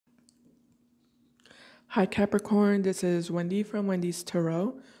Hi Capricorn, this is Wendy from Wendys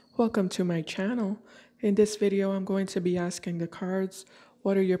Tarot. Welcome to my channel. In this video, I'm going to be asking the cards,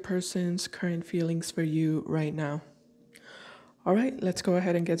 what are your person's current feelings for you right now? All right, let's go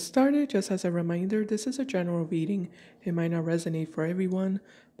ahead and get started. Just as a reminder, this is a general reading. It might not resonate for everyone,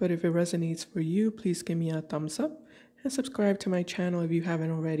 but if it resonates for you, please give me a thumbs up and subscribe to my channel if you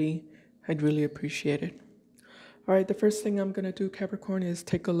haven't already. I'd really appreciate it. All right, the first thing I'm going to do, Capricorn, is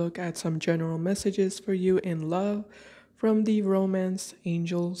take a look at some general messages for you in love from the romance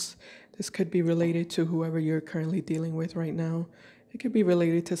angels. This could be related to whoever you're currently dealing with right now. It could be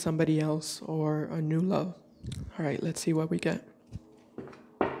related to somebody else or a new love. All right, let's see what we get.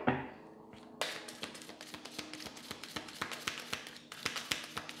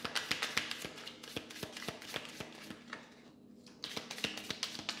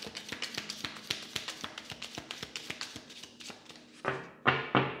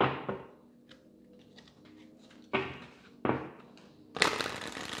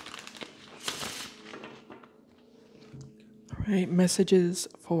 All right, messages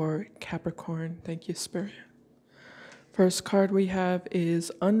for Capricorn. Thank you, Spirit. First card we have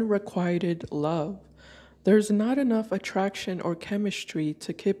is unrequited love. There's not enough attraction or chemistry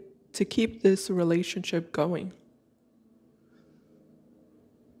to keep this relationship going.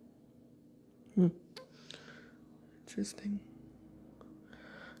 Interesting.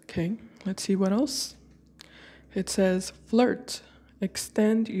 Okay, let's see what else. It says flirt.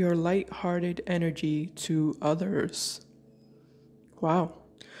 Extend your light-hearted energy to others. Wow.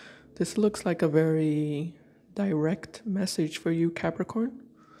 This looks like a very direct message for you, Capricorn.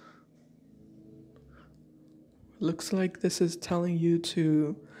 Looks like this is telling you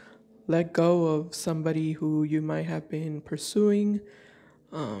to let go of somebody who you might have been pursuing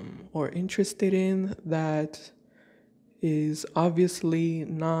or interested in that is obviously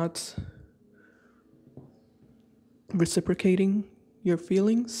not reciprocating your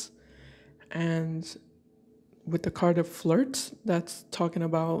feelings. And with the card of flirt, that's talking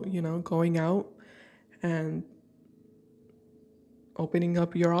about, going out and opening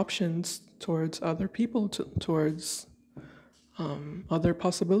up your options towards other people, towards other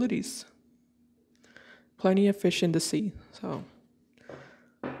possibilities. Plenty of fish in the sea, so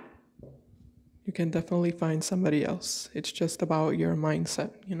you can definitely find somebody else. It's just about your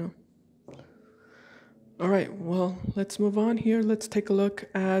mindset. All right, well, let's move on here. Let's take a look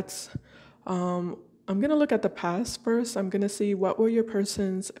at, I'm going to look at the past first. I'm going to see what were your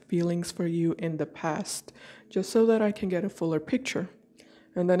person's feelings for you in the past, just so that I can get a fuller picture.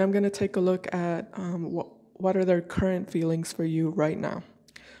 And then I'm going to take a look at what are their current feelings for you right now.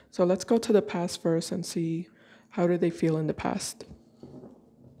 So let's go to the past first and see how do they feel in the past.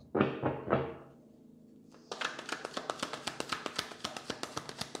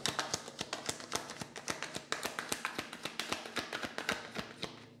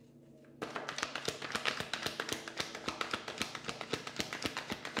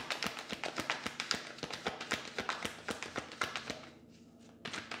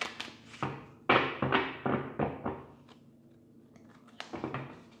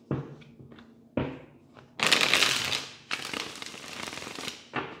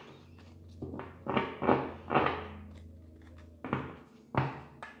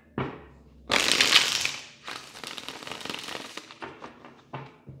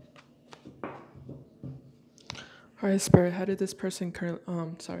 All right, Spirit, how did this person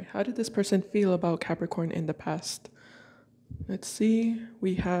how did this person feel about Capricorn in the past? Let's see.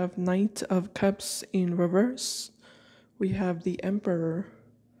 We have Knight of Cups in reverse. We have the Emperor.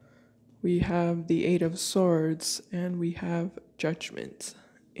 We have the Eight of Swords, and we have Judgment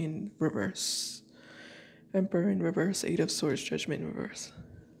in reverse. Emperor in reverse, Eight of Swords, Judgment in reverse.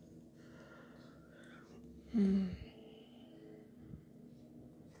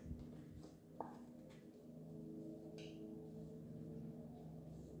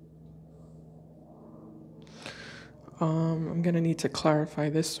 I'm gonna need to clarify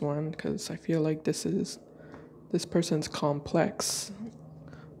this one because I feel like this person's complex.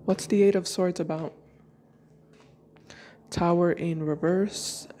 What's the Eight of Swords about? Tower in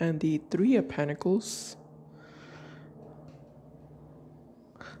reverse and the Three of Pentacles.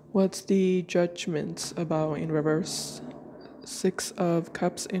 What's the Judgment about in reverse? Six of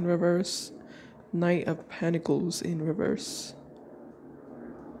Cups in reverse, Knight of Pentacles in reverse.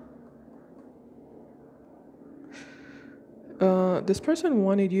 This person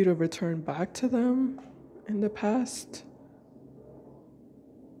wanted you to return back to them in the past.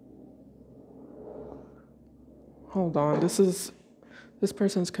 Hold on, this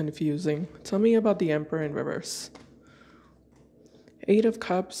person's confusing. Tell me about the Emperor in reverse. Eight of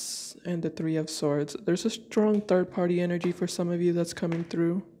Cups and the Three of Swords. There's a strong third-party energy for some of you that's coming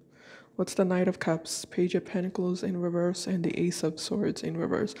through. What's the Knight of Cups, Page of Pentacles in reverse, and the Ace of Swords in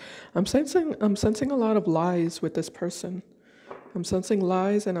reverse? I'm sensing a lot of lies with this person. I'm sensing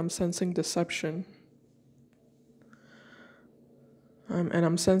lies and I'm sensing deception. And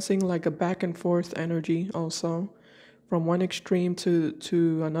I'm sensing like a back and forth energy also, from one extreme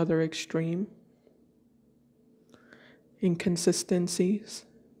to another extreme. Inconsistencies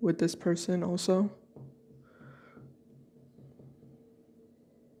with this person also.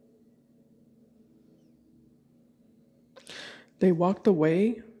 They walked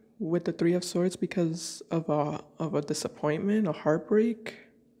away with the Three of Swords because of a disappointment, a heartbreak.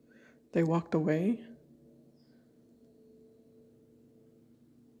 They walked away.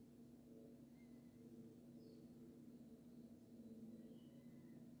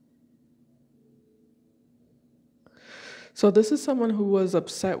 So this is someone who was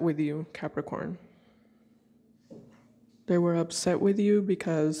upset with you, Capricorn. They were upset with you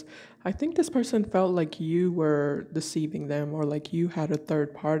because I think this person felt like you were deceiving them, or like you had a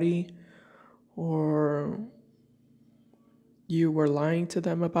third party, or you were lying to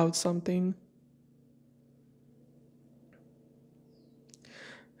them about something.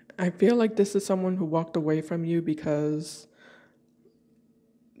 I feel like this is someone who walked away from you because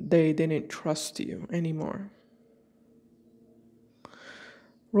they didn't trust you anymore.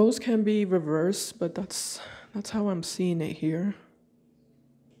 Roles can be reversed, but that's how I'm seeing it here.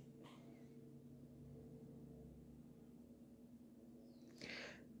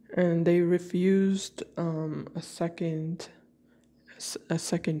 And they refused a second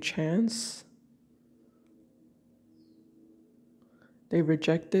chance. They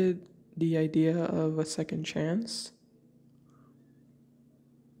rejected the idea of a second chance.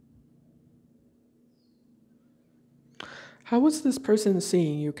 How was this person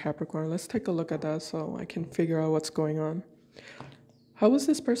seeing you, Capricorn? Let's take a look at that so I can figure out what's going on. How was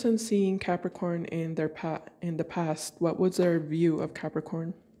this person seeing Capricorn in the past? What was their view of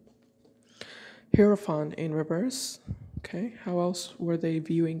Capricorn? Hierophant in reverse. Okay, how else were they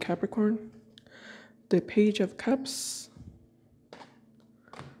viewing Capricorn? The Page of Cups.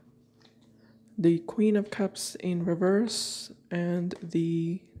 The Queen of Cups in reverse, and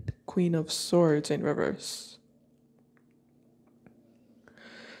the Queen of Swords in reverse.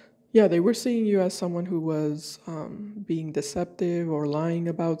 Yeah, they were seeing you as someone who was being deceptive or lying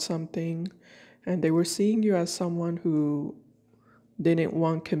about something, and they were seeing you as someone who didn't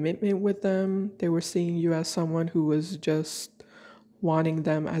want commitment with them. They were seeing you as someone who was just wanting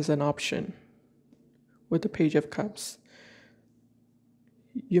them as an option with the Page of Cups.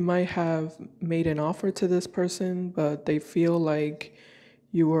 You might have made an offer to this person, but they feel like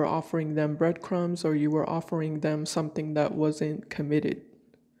you were offering them breadcrumbs, or you were offering them something that wasn't committed.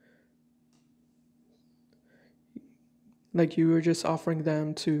 Like you were just offering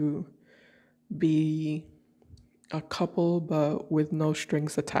them to be a couple, but with no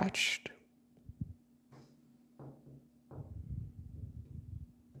strings attached.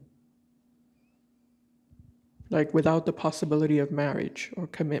 Like without the possibility of marriage or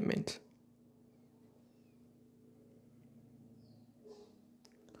commitment.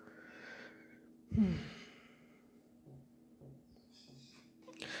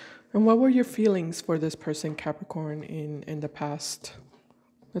 And what were your feelings for this person, Capricorn, in the past?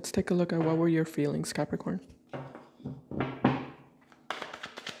 Let's take a look at what were your feelings, Capricorn.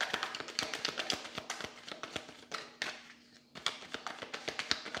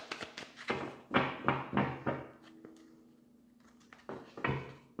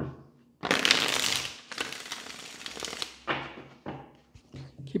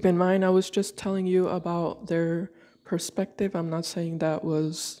 Keep in mind, I was just telling you about their perspective. I'm not saying that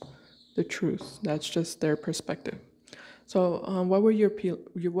was the truth. That's just their perspective. So, what were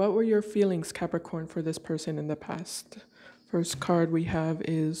your feelings, Capricorn, for this person in the past? First card we have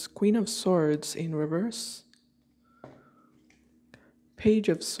is Queen of Swords in reverse, Page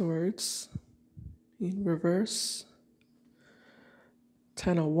of Swords in reverse,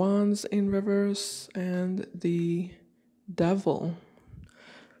 Ten of Wands in reverse, and the Devil.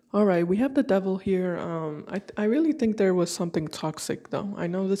 All right, we have the Devil here. I really think there was something toxic, though. I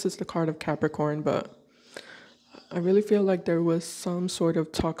know this is the card of Capricorn, but I really feel like there was some sort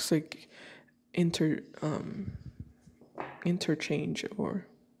of toxic interchange, or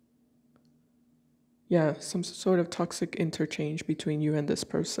yeah, some sort of toxic interchange between you and this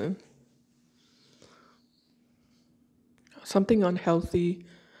person. Something unhealthy,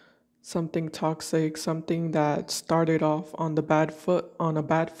 something toxic, something that started off on a bad foot,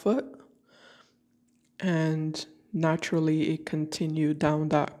 and naturally it continue down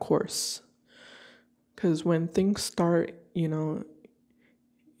that course. Because when things start,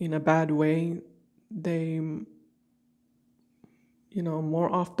 in a bad way, they,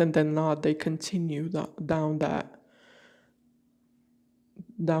 more often than not, they continue down that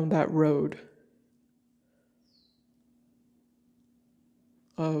road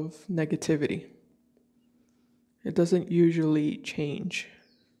of negativity. It doesn't usually change.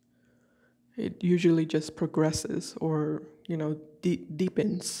 It usually just progresses or,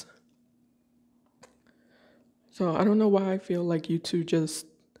 deepens. So I don't know why I feel like you two just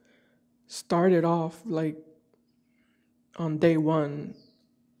started off like on day one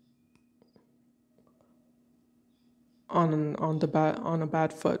on a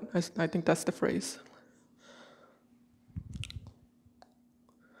bad foot. I think that's the phrase.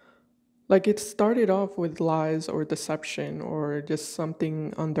 Like it started off with lies or deception or just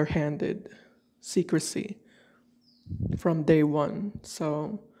something underhanded, secrecy from day one.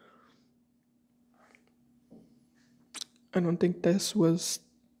 So I don't think this was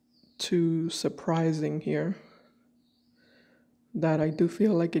too surprising here. That I do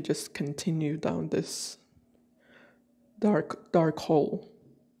feel like it just continued down this dark hole.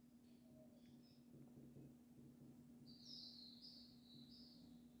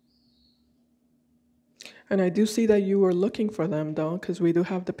 And I do see that you were looking for them though, because we do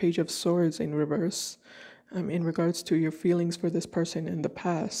have the Page of Swords in reverse, in regards to your feelings for this person in the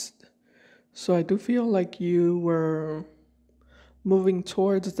past. So I do feel like you were moving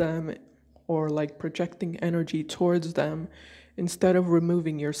towards them or like projecting energy towards them instead of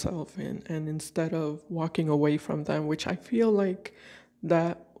removing yourself and instead of walking away from them, which I feel like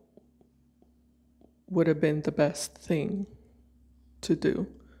that would have been the best thing to do.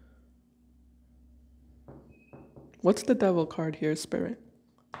 What's the Devil card here, Spirit?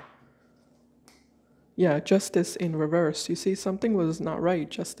 Yeah, Justice in reverse. You see, something was not right.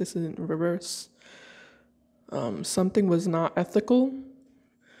 Justice in reverse. Something was not ethical.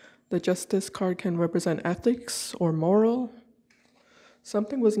 The Justice card can represent ethics or moral.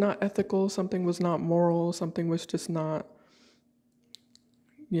 Something was not ethical, something was not moral, something was just not,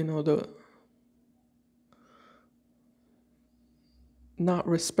 the not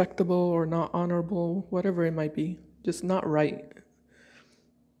respectable or not honorable, whatever it might be, just not right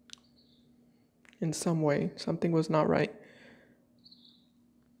in some way. Something was not right.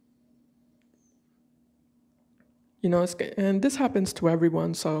 And this happens to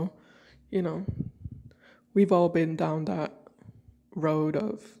everyone, so, we've all been down that road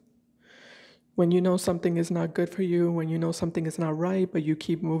of when you know something is not good for you, when you know something is not right, but you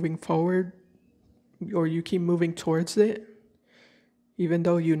keep moving forward or you keep moving towards it, even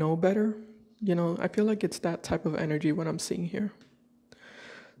though you know better. I feel like it's that type of energy what I'm seeing here.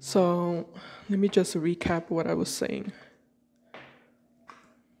 So let me just recap what I was saying.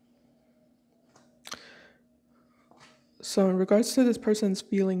 So in regards to this person's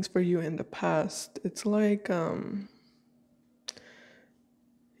feelings for you in the past, it's like,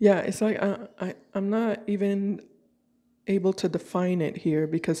 it's like I'm not even able to define it here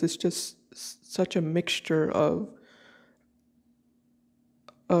because it's just such a mixture of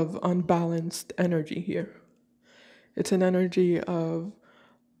unbalanced energy here. It's an energy of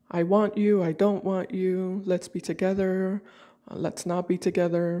I want you, I don't want you, let's be together, let's not be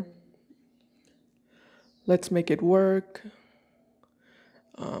together, let's make it work,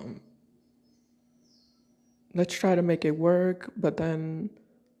 let's try to make it work, but then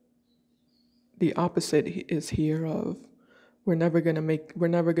the opposite is here of we're never gonna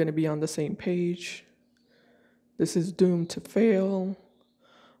be on the same page. This is doomed to fail,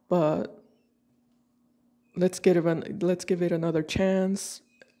 but let's give it another chance.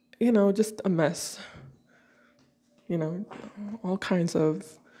 Just a mess. All kinds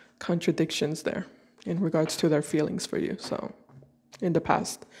of contradictions there in regards to their feelings for you. So, in the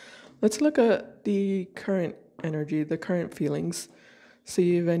past, let's look at the current energy, the current feelings,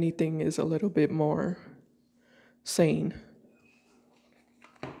 see if anything is a little bit more sane.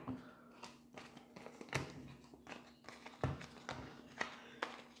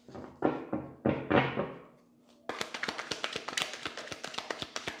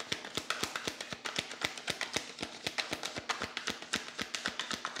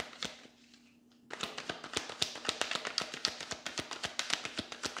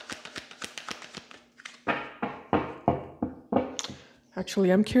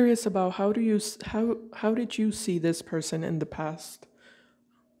 Actually, I'm curious about how did you see this person in the past?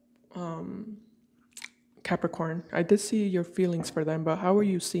 Capricorn. I did see your feelings for them, but how were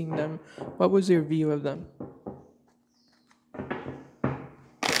you seeing them? What was your view of them?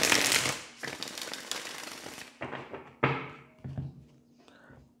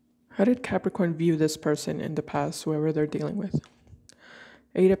 How did Capricorn view this person in the past, whoever they're dealing with?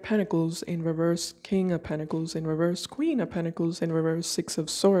 Eight of Pentacles in reverse, King of Pentacles in reverse, Queen of Pentacles in reverse, Six of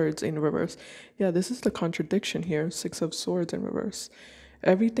Swords in reverse. Yeah, this is the contradiction here, Six of Swords in reverse.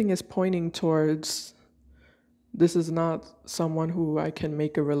 Everything is pointing towards this is not someone who I can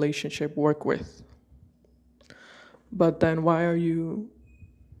make a relationship work with. But then why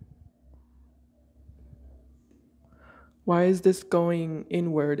is this going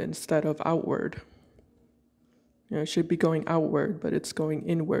inward instead of outward? You know, it should be going outward, but it's going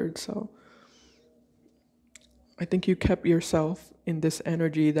inward. So I think you kept yourself in this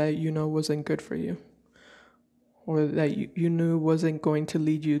energy that you know wasn't good for you, or that you knew wasn't going to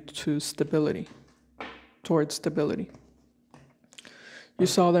lead you to stability, towards stability. You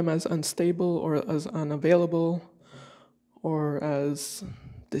saw them as unstable or as unavailable or as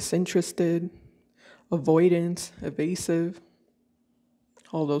disinterested, avoidant, evasive,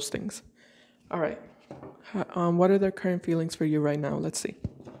 all those things. All right. What are their current feelings for you right now? Let's see.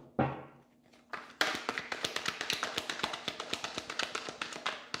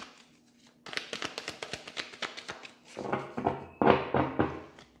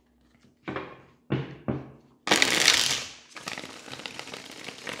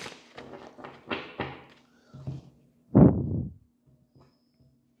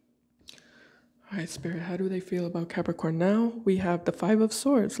 All right, Spirit, how do they feel about Capricorn now? We have the Five of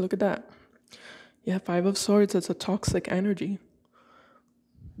Swords. Look at that. Yeah, Five of Swords, it's a toxic energy.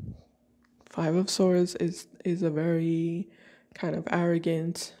 Five of Swords is a very kind of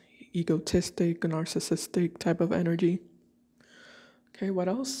arrogant, egotistic, narcissistic type of energy. Okay, what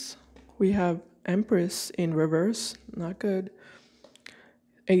else? We have Empress in reverse. Not good.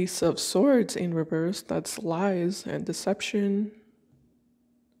 Ace of Swords in reverse. That's lies and deception.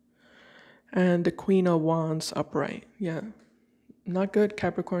 And the Queen of Wands upright. Yeah, not good,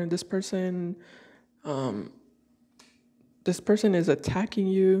 Capricorn. This person is attacking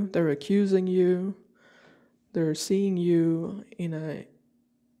you. They're accusing you. They're seeing you in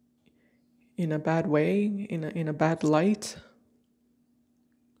a bad way, in a bad light.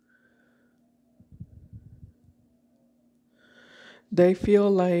 They feel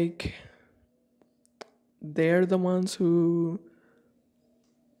like they're the ones who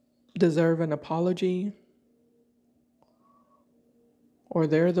deserve an apology, or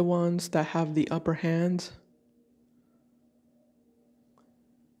they're the ones that have the upper hand.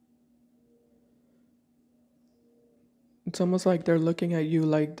 It's almost like they're looking at you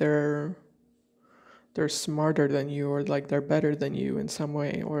like they're smarter than you, or like they're better than you in some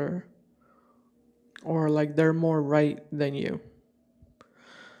way, or like they're more right than you.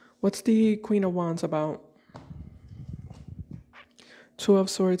 What's the Queen of Wands about? Two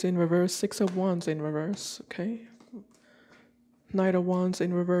of Swords in reverse, Six of Wands in reverse, okay? Knight of Wands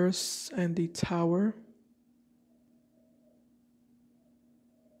in reverse, and the Tower.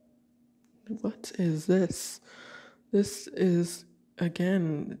 What is this? This is,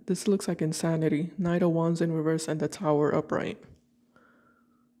 again, this looks like insanity. Knight of Wands in reverse and the Tower upright.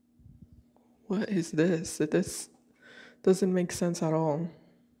 What is this? This doesn't make sense at all.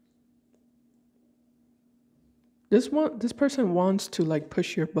 This person wants to like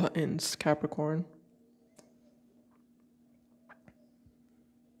push your buttons, Capricorn.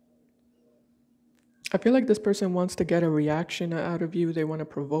 I feel like this person wants to get a reaction out of you. They want to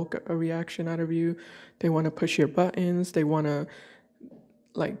provoke a reaction out of you. They want to push your buttons. They want to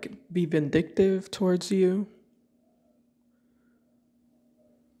like be vindictive towards you.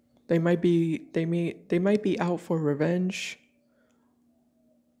 They might be out for revenge.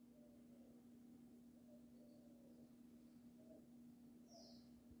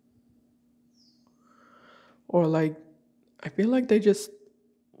 Or like I feel like they just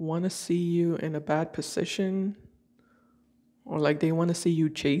want to see you in a bad position, or like they want to see you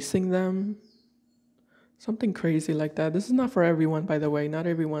chasing them. Something crazy like that. This is not for everyone, by the way. Not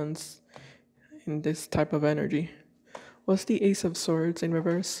everyone's in this type of energy. What's the Ace of Swords in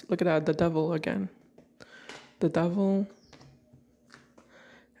reverse? Look at that, the Devil again. The Devil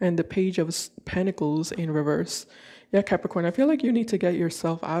and the Page of Pentacles in reverse. Yeah, Capricorn, I feel like you need to get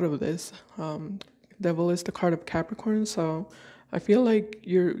yourself out of this. Devil is the card of Capricorn, so I feel like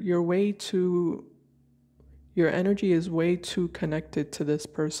your energy is way too connected to this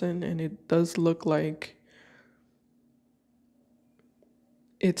person, and it does look like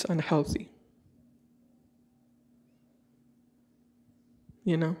it's unhealthy.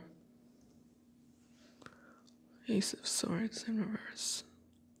 You know? Ace of Swords in reverse.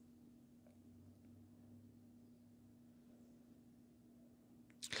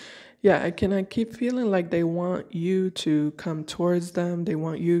 Yeah, I keep feeling like they want you to come towards them. They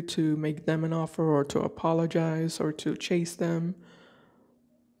want you to make them an offer or to apologize or to chase them.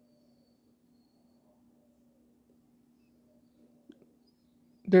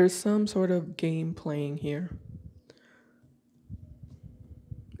 There's some sort of game playing here.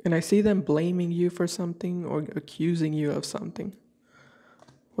 And I see them blaming you for something or accusing you of something.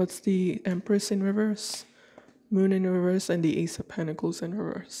 What's the Empress in reverse? Moon in reverse and the Ace of Pentacles in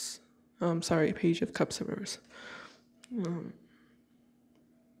reverse. Sorry, Page of Cups in reverse.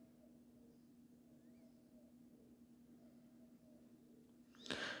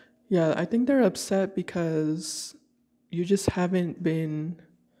 Yeah, I think they're upset because you just haven't been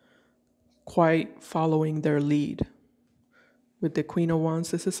quite following their lead. With the Queen of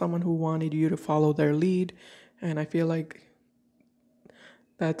Wands, this is someone who wanted you to follow their lead, and I feel like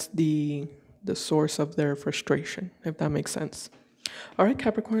that's the source of their frustration, if that makes sense. All right,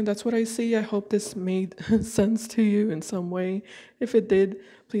 Capricorn, that's what I see. I hope this made sense to you in some way. If it did,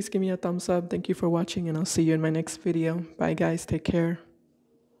 please give me a thumbs up. Thank you for watching, and I'll see you in my next video. Bye, guys. Take care.